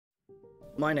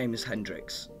My name is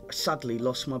Hendrix. I sadly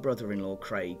lost my brother-in-law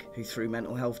Craig, who through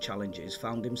mental health challenges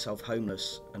found himself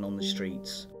homeless and on the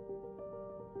streets.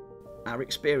 Our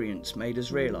experience made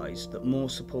us realise that more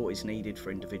support is needed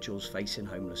for individuals facing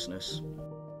homelessness.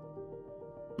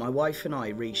 My wife and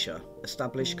I, Risha,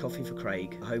 established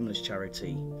Coffee4Craig, a homeless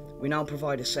charity. We now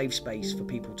provide a safe space for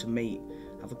people to meet,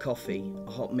 have a coffee,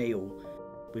 a hot meal.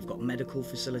 We've got medical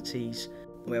facilities,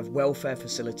 we have welfare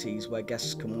facilities where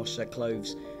guests can wash their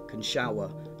clothes, can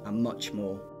shower, and much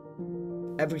more.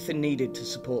 Everything needed to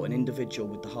support an individual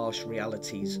with the harsh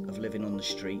realities of living on the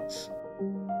streets,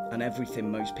 and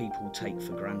everything most people take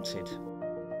for granted.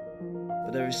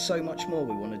 But there is so much more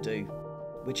we want to do,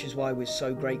 which is why we're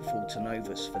so grateful to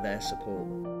Novus for their support.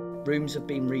 Rooms have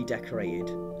been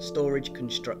redecorated, storage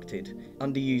constructed,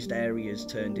 underused areas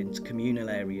turned into communal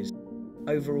areas,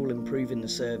 overall improving the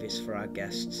service for our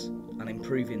guests and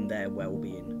improving their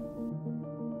well-being.